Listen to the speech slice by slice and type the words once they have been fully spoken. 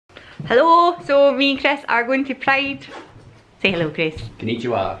Hello, so me and Chris are going to Pride. Say hello, Chris.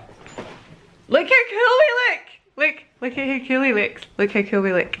 Konnichiwa. Look how cool we look! Look at how cool he looks. Look how cool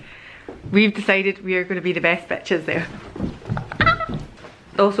we look. We've decided we are going to be the best bitches there.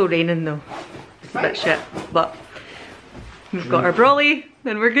 Also raining though. It's a bit shit, but we've got our brolly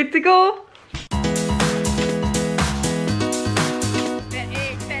and we're good to go.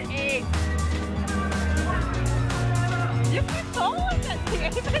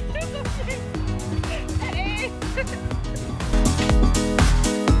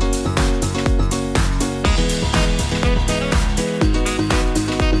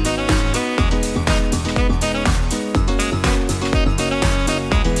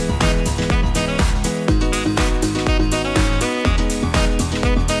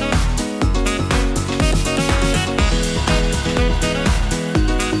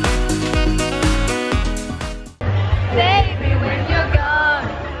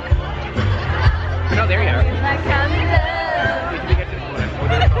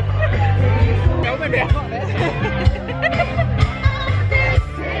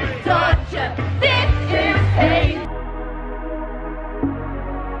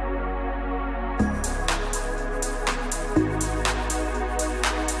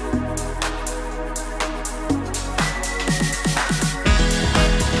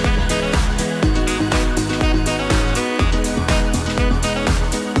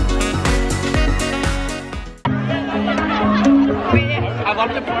 I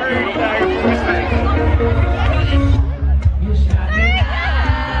love the bird.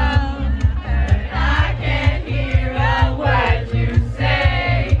 I can hear a word you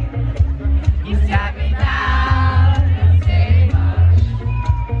say. You sat me down and say much.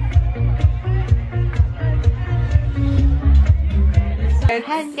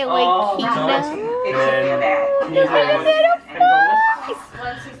 Hello,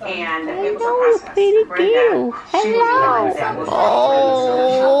 And it was a process. Hello.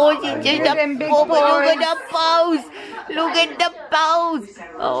 Oh, she's just a bubble. Look at the pose. Look at the pose.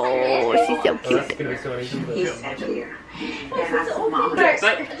 Oh, she's so cute. He said here. And I said, Mom,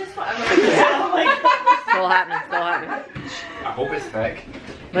 Still happening, still happening. I hope it's thick.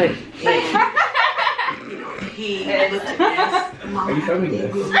 Look, he looked at this. Mom, Are you filming this?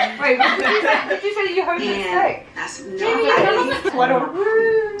 Wait, did you say you heard this thick? I said, no, I didn't want to know.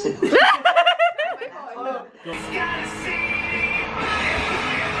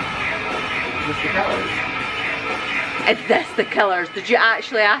 What's the colors? is this the killers? Did you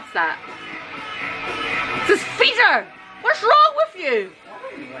actually ask that? This is Feeder! What's wrong with you?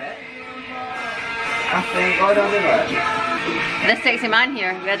 I think I don't know. This sexy man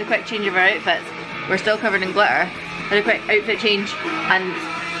here, we had a quick change of our outfits. We're still covered in glitter. Had a quick outfit change and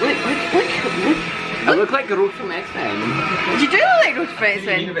look. I look like Rose from X-Men. You do look like Rose from What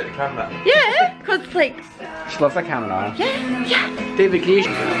do you mean X-Men. about the camera? Yeah, because like, She loves the camera. yeah. David, can you...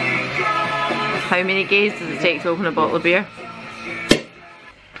 How many gays does it take to open a bottle of beer?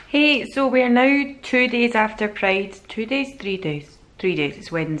 Hey, so we are now 2 days after Pride. 2 days? 3 days? 3 days,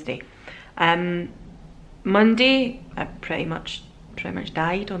 it's Wednesday. Monday, I pretty much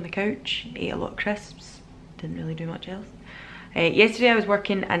died on the couch, ate a lot of crisps, didn't really do much else. Yesterday I was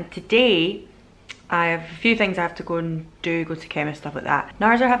working, and today I have a few things I have to go and do, go to chemist, stuff like that.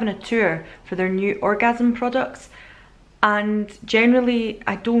 NARS are having a tour for their new Orgasm products, and generally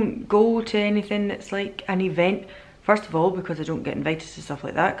I don't go to anything that's like an event. First of all, because I don't get invited to stuff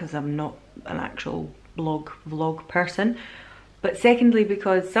like that because I'm not an actual vlog person. But secondly,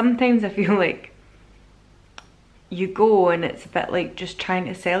 because sometimes I feel like you go and it's a bit like just trying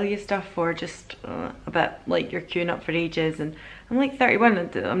to sell you stuff, or just a bit like you're queuing up for ages. And I'm like 31,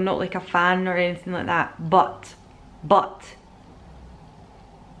 and I'm not like a fan or anything like that. But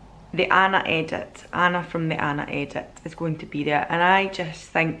the Anna from the Anna edit is going to be there, and I just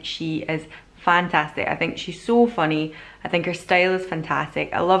think she is fantastic. I think she's so funny. I think her style is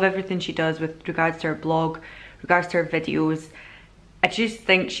fantastic. I love everything she does with regards to her blog, regards to her videos. I just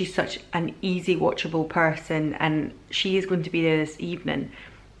think she's such an easy watchable person, and she is going to be there this evening.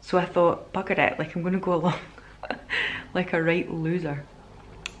 So I thought, bugger it, like I'm going to go along like a right loser.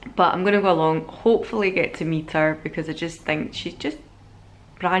 But I'm going to go along, hopefully get to meet her, because I just think she's just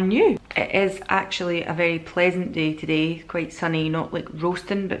brand new. It is actually a very pleasant day today, quite sunny, not like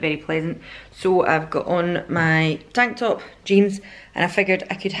roasting, but very pleasant. So I've got on my tank top, jeans, and I figured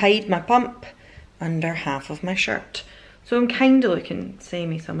I could hide my pump under half of my shirt. So I'm kind of looking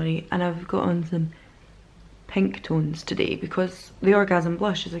semi-summery, and I've got on some pink tones today because the Orgasm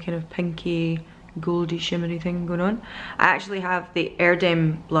blush is a kind of pinky, goldy, shimmery thing going on. I actually have the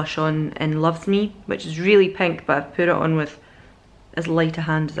Erdem blush on in Loves Me, which is really pink, but I've put it on with as light a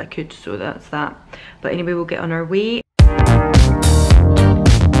hand as I could, so that's that. But anyway, we'll get on our way.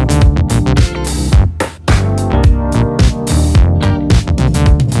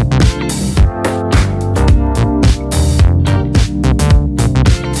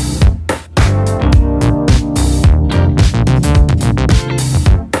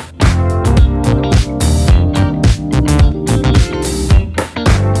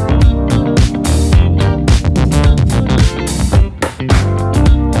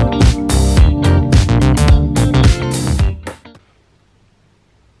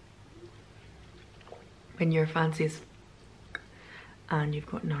 When you're fancy as and you've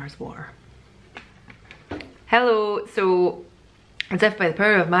got NARS water. Hello, so as if by the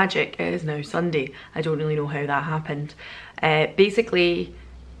power of magic, it is now Sunday. I don't really know how that happened. Basically,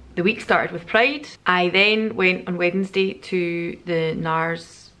 the week started with Pride. I then went on Wednesday to the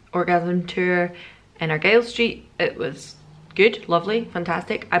NARS Orgasm tour in Argyle Street. It was good, lovely,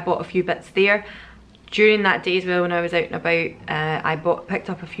 fantastic. I bought a few bits there. During that day as well, when I was out and about, I picked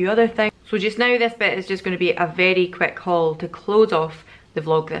up a few other things. So just now, this bit is just going to be a very quick haul to close off the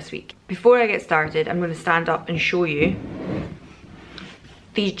vlog this week. Before I get started, I'm going to stand up and show you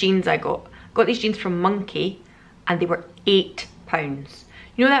these jeans I got. Got these jeans from Monkey, and they were £8.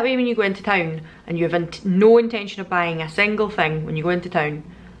 You know that way when you go into town and you have no intention of buying a single thing when you go into town,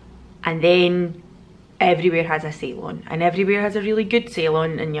 and then everywhere has a sale on, and everywhere has a really good sale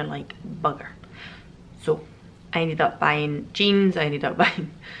on, and you're like, bugger. So I ended up buying jeans, I ended up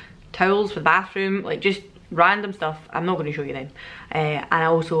buying towels for the bathroom, like just random stuff. I'm not going to show you them. And I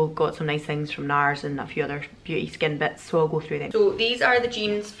also got some nice things from NARS and a few other beauty skin bits, so I'll go through them. So these are the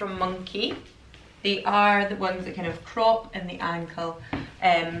jeans from Monkey. They are the ones that kind of crop in the ankle.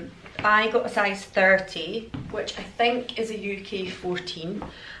 I got a size 30, which I think is a UK 14. And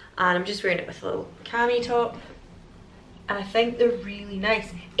I'm just wearing it with a little cami top. And I think they're really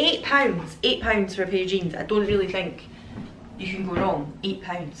nice. £8, £8 for a pair of jeans. I don't really think you can go wrong. £8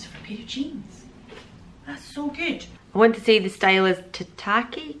 for a pair of jeans. That's so good. I want to say the style is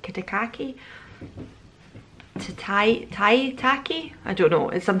Tataki? Taitaki? I don't know,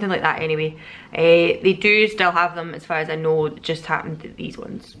 it's something like that anyway. They do still have them as far as I know. It just happened that these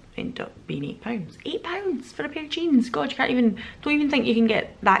ones end up being £8. £8 for a pair of jeans. God, you don't even think you can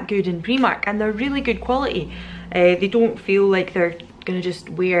get that good in Primark, and they're really good quality. They don't feel like they're gonna just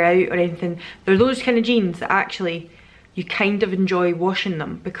wear out or anything. They're those kind of jeans that actually you kind of enjoy washing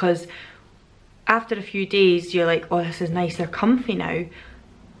them, because after a few days you're like, oh, this is nice, they're comfy now.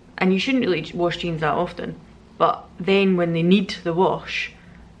 And you shouldn't really wash jeans that often, but then when they need the wash,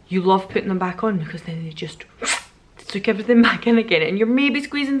 you love putting them back on, because then they just stick everything back in again, and you're maybe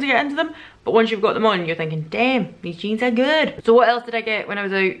squeezing to get into them, but once you've got them on, you're thinking, damn, these jeans are good. So what else did I get when I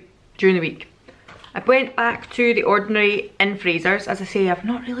was out during the week? I went back to The Ordinary in Fraser's. As I say, I've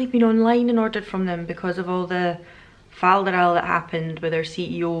not really been online and ordered from them because of all the falderal that happened with their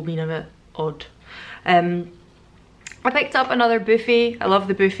CEO being a bit odd. I picked up another buffet. I love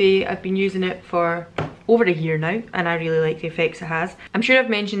the buffet. I've been using it for over a year now, and I really like the effects it has. I'm sure I've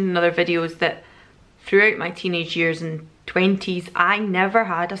mentioned in other videos that throughout my teenage years and 20s, I never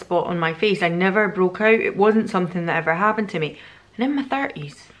had a spot on my face. I never broke out. It wasn't something that ever happened to me. And in my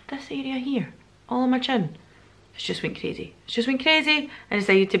 30s, this area here, all on my chin, it just went crazy. It just went crazy, and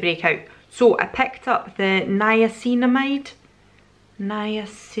decided to break out. So I picked up the niacinamide.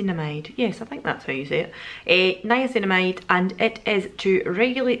 Niacinamide, yes, I think that's how you say it. Niacinamide, and it is to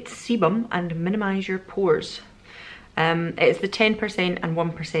regulate sebum and minimise your pores. It's the 10% and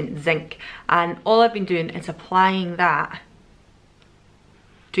 1% zinc, and all I've been doing is applying that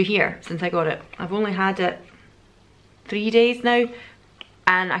to here since I got it. I've only had it 3 days now,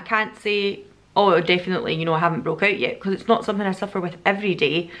 and I can't say, oh, definitely, you know, I haven't broke out yet, because it's not something I suffer with every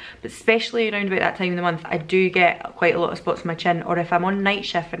day, but especially around about that time of the month, I do get quite a lot of spots on my chin, or if I'm on night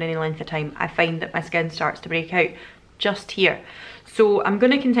shift for any length of time, I find that my skin starts to break out just here. So I'm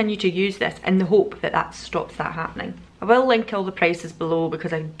going to continue to use this in the hope that that stops that happening. I will link all the prices below,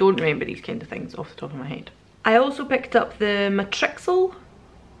 because I don't remember these kind of things off the top of my head. I also picked up the Matrixyl.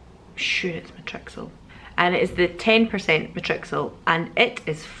 Sure, it's Matrixyl. And it is the 10% Matrixyl, and it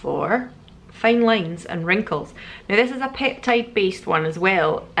is for fine lines and wrinkles. Now this is a peptide based one as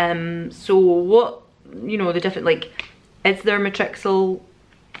well, so what, you know, the different, like, is there Matrixyl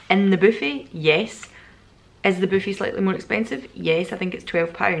in the buffet? Yes. Is the buffet slightly more expensive? Yes, I think it's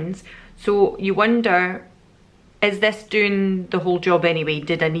 £12. So you wonder, is this doing the whole job anyway?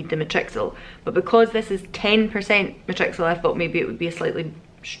 Did I need the Matrixyl? But because this is 10% Matrixyl, I thought maybe it would be a slightly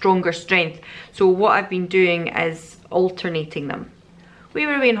stronger strength. So what I've been doing is alternating them. we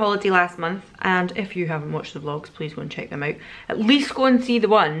were away on holiday last month, and if you haven't watched the vlogs, please go and check them out. At least go and see the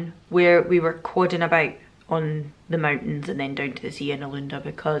one where we were quadding about on the mountains and then down to the sea in Alanna,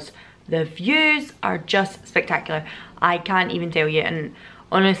 because the views are just spectacular. I can't even tell you. And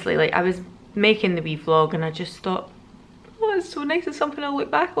honestly, like, I was making the wee vlog and I just thought, oh, it's so nice. It's something I'll look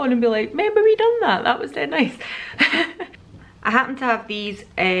back on and be like, remember we done that? That was dead nice. I happen to have these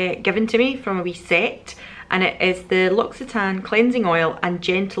given to me from a wee set, and it is the L'Occitane cleansing oil and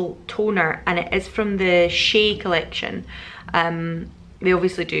gentle toner, and it is from the Shea collection. They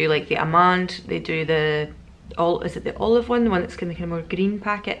obviously do like the Amande, they do the is it the olive one, the one that's kind of more green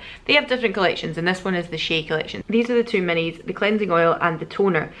packet? They have different collections, and this one is the Shea collection. These are the two minis, the cleansing oil and the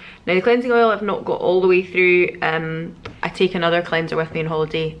toner. Now the cleansing oil I've not got all the way through. I take another cleanser with me on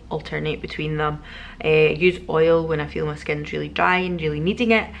holiday, alternate between them. Use oil when I feel my skin's really dry and really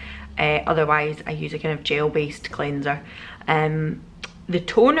needing it. Otherwise I use a kind of gel based cleanser. The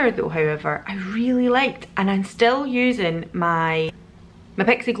toner though, however, I really liked, and I'm still using my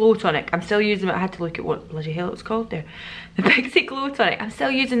Pixie Glow Tonic. I'm still using it. I had to look at what bloody hell it's called there. The Pixie Glow Tonic. I'm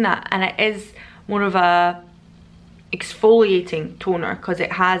still using that, and it is more of a exfoliating toner because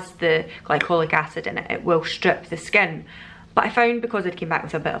it has the glycolic acid in it. It will strip the skin. But I found because it came back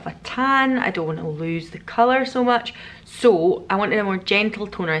with a bit of a tan, I don't want to lose the colour so much. So I wanted a more gentle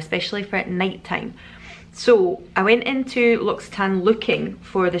toner, especially for at night time. So I went into L'Occitane looking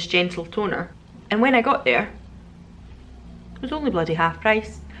for this gentle toner, and when I got there, it was only bloody half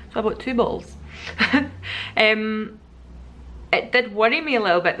price, so I bought 2 bottles. It did worry me a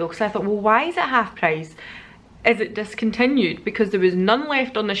little bit though, because I thought, well, why is it half price? Is it discontinued? Because there was none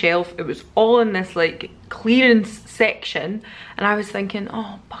left on the shelf. It was all in this like clearance section, and I was thinking,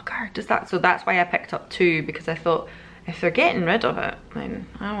 oh bugger, does that? So that's why I picked up 2, because I thought if they're getting rid of it, then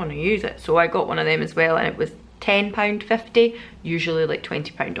I want to use it. So I got one of them as well, and it was £10.50, usually like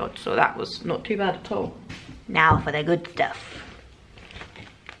 £20 odd, so that was not too bad at all. Now for the good stuff.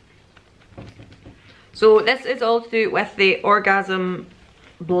 So this is all to do with the Orgasm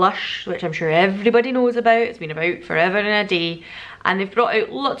blush, which I'm sure everybody knows about. It's been about forever and a day, and they've brought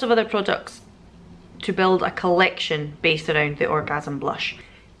out lots of other products to build a collection based around the Orgasm blush.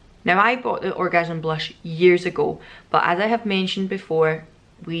 Now I bought the Orgasm blush years ago, but as I have mentioned before,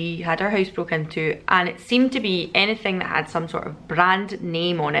 we had our house broke into, and it seemed to be anything that had some sort of brand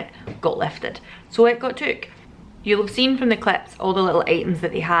name on it got lifted, so it got took. You'll have seen from the clips all the little items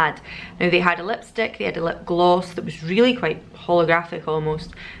that they had. Now they had a lipstick, they had a lip gloss that was really quite holographic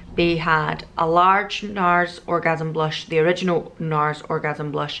almost. They had a large NARS Orgasm blush, the original NARS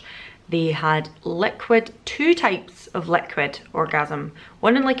Orgasm blush. They had liquid, 2 types of liquid Orgasm.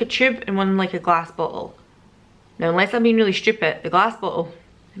 One in like a tube and one in like a glass bottle. Now unless I'm being really stupid, the glass bottle,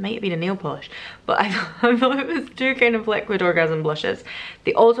 it might have been a nail polish, but I thought it was 2 kind of liquid Orgasm blushes.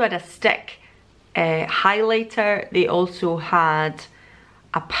 They also had a stick highlighter. They also had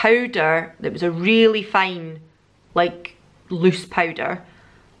a powder that was a really fine, like loose powder,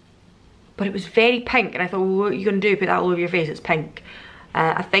 but it was very pink, and I thought, well, what are you going to do, put that all over your face? It's pink.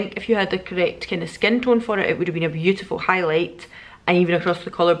 I think if you had the correct kind of skin tone for it, it would have been a beautiful highlight, and even across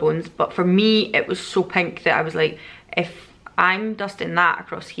the collarbones. But for me, it was so pink that I was like, if I'm dusting that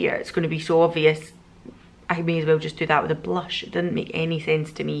across here, it's going to be so obvious, I may as well just do that with a blush. It didn't make any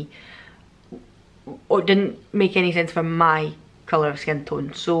sense to me, or it didn't make any sense for my colour of skin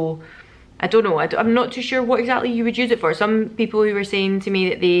tone. So I don't know, I'm not too sure what exactly you would use it for. Some people who were saying to me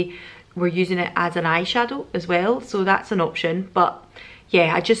that they were using it as an eyeshadow as well, so that's an option. But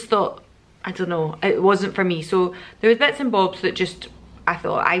yeah, I just thought, I don't know, it wasn't for me. So there was bits and bobs that just, I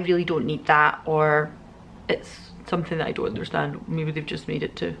thought, I really don't need that, or it's something that I don't understand. Maybe they've just made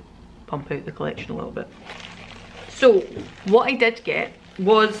it to pump out the collection a little bit. So what I did get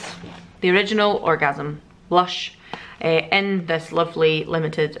was the original Orgasm blush in this lovely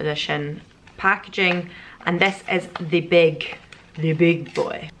limited edition packaging, and this is the big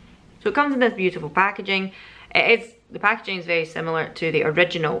boy. So it comes in this beautiful packaging. The packaging is very similar to the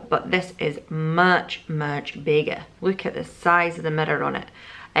original, but this is much bigger. Look at the size of the mirror on it.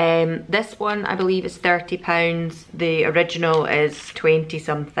 This one I believe is £30. The original is 20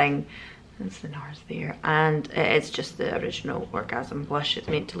 something. That's the NARS there, and it's just the original Orgasm blush. It's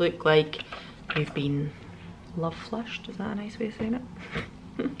meant to look like you've been love flushed. Is that a nice way of saying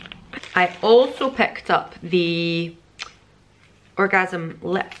it? I also picked up the Orgasm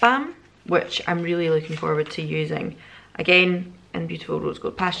lip balm, which I'm really looking forward to using. Again, in beautiful rose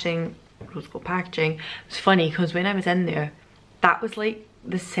gold packaging. It's funny because when I was in there, that was like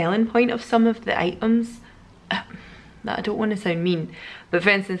the selling point of some of the items. That I don't want to sound mean, but for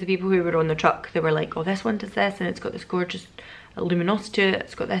instance, the people who were on the truck, they were like, oh, this one does this, and it's got this gorgeous a luminosity to it.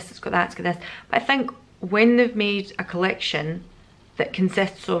 It's got this, it's got that, it's got this. But I think when they've made a collection that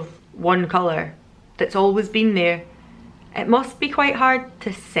consists of one colour that's always been there, it must be quite hard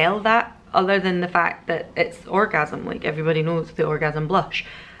to sell that, other than the fact that it's Orgasm. Like, everybody knows the Orgasm blush.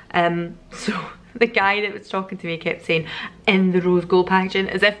 So the guy that was talking to me kept saying, in the rose gold packaging,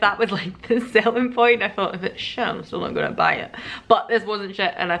 as if that was like the selling point. I thought, if it's shit, I'm still not going to buy it. But this wasn't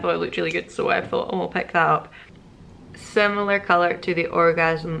shit, and I thought it looked really good, so I thought, oh, I'll pick that up. Similar colour to the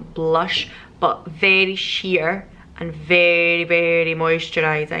Orgasm blush, but very sheer and very, very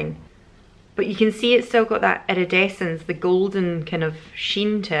moisturising. But you can see it's still got that iridescence, the golden kind of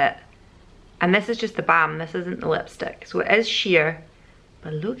sheen to it. And this is just the balm, this isn't the lipstick. So it is sheer,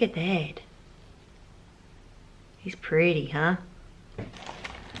 but look at that. He's pretty, huh?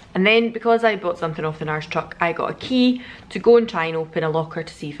 And then, because I bought something off the NARS truck, I got a key to go and try and open a locker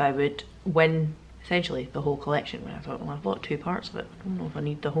to see if I would win essentially the whole collection. When I thought, well, I've bought 2 parts of it, I don't know if I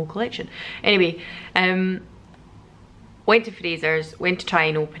need the whole collection. Anyway, went to Fraser's, went to try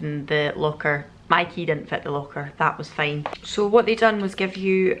and open the locker. My key didn't fit the locker, that was fine. So what they done was give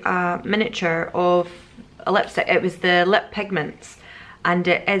you a miniature of a lipstick. It was the lip pigments, and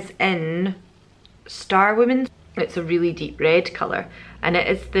it is in Star Woman. It's a really deep red colour, and it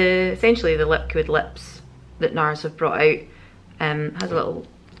is essentially the liquid lips that NARS have brought out. Has a little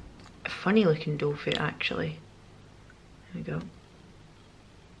funny looking doe foot actually. There we go.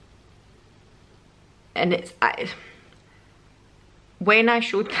 And it's, when I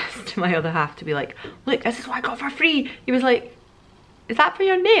showed this to my other half to be like, look, this is what I got for free, he was like, is that for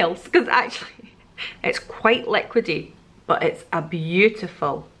your nails? Because actually it's quite liquidy, but it's a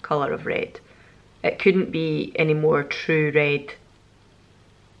beautiful colour of red. It couldn't be any more true red.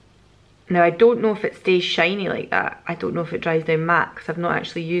 Now I don't know if it stays shiny like that. I don't know if it dries down matte, because I've not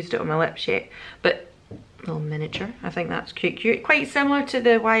actually used it on my lips yet. But little miniature, I think that's cute. Quite similar to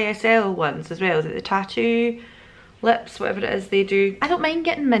the YSL ones as well. Is it the tattoo lips, whatever it is they do? I don't mind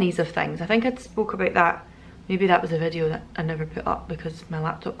getting minis of things. I think I spoke about that. Maybe that was a video that I never put up because my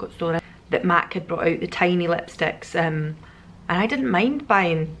laptop got stolen. That MAC had brought out the tiny lipsticks, and I didn't mind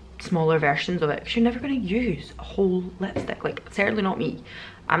buying smaller versions of it, because you're never going to use a whole lipstick. Like, certainly not me.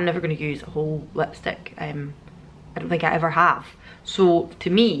 I'm never going to use a whole lipstick. I don't think I ever have. So to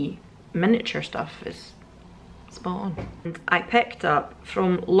me, miniature stuff is spot on. And I picked up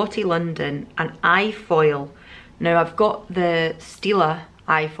from Lottie London an eye foil. Now I've got the Stila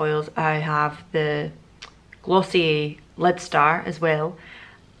eye foils. I have the glossy lid star as well.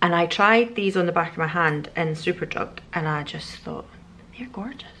 And I tried these on the back of my hand in Superdrug, and I just thought, they're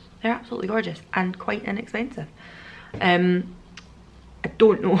gorgeous. They're absolutely gorgeous and quite inexpensive. I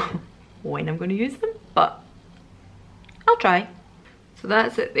don't know when I'm going to use them, but I'll try. So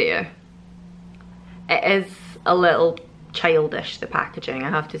that's it there. It is a little childish, the packaging, I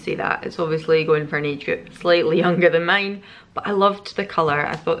have to say that. It's obviously going for an age group slightly younger than mine, but I loved the colour.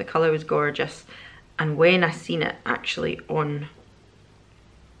 I thought the colour was gorgeous. And when I seen it actually on...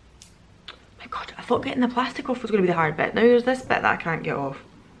 my god, I thought getting the plastic off was going to be the hard bit. Now there's this bit that I can't get off.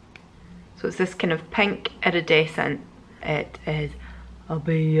 So it's this kind of pink iridescent. It is a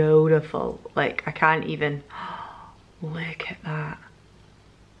beautiful, like, I can't even, look at that.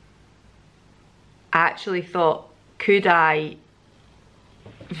 I actually thought, could I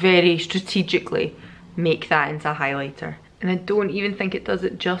very strategically make that into a highlighter? And I don't even think it does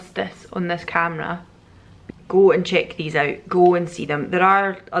it justice on this camera. Go and check these out, go and see them. There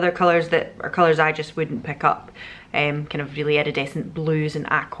are other colours that are colours I just wouldn't pick up. Kind of really iridescent blues and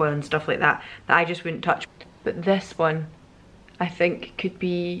aqua and stuff like that, that I just wouldn't touch. But this one, I think, could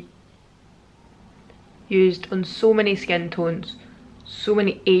be used on so many skin tones, so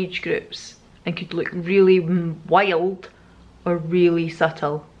many age groups, and could look really wild or really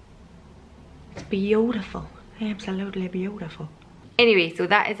subtle. It's beautiful, absolutely beautiful. Anyway, so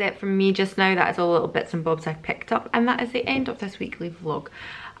that is it from me just now. That is all little bits and bobs I picked up, and that is the end of this weekly vlog.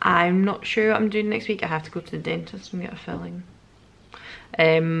 I'm not sure what I'm doing next week. I have to go to the dentist and get a filling.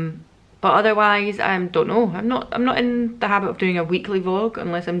 But otherwise, I don't know. I'm not in the habit of doing a weekly vlog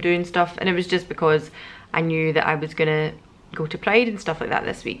unless I'm doing stuff, and it was just because I knew that I was gonna go to Pride and stuff like that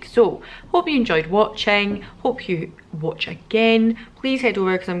this week. So hope you enjoyed watching, hope you watch again. Please head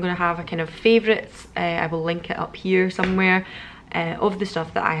over, because I'm gonna have a kind of favourites. I will link it up here somewhere, of the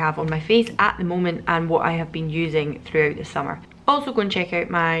stuff that I have on my face at the moment and what I have been using throughout the summer. Also go and check out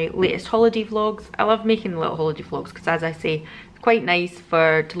my latest holiday vlogs. I love making the little holiday vlogs because, as I say, it's quite nice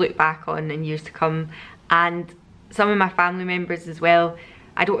to look back on in years to come. And some of my family members as well,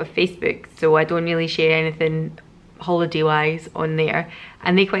 I don't have Facebook, so I don't really share anything holiday wise on there,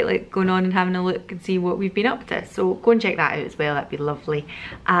 and they quite like going on and having a look and see what we've been up to. So go and check that out as well, that'd be lovely.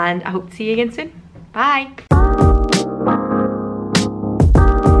 And I hope to see you again soon. Bye.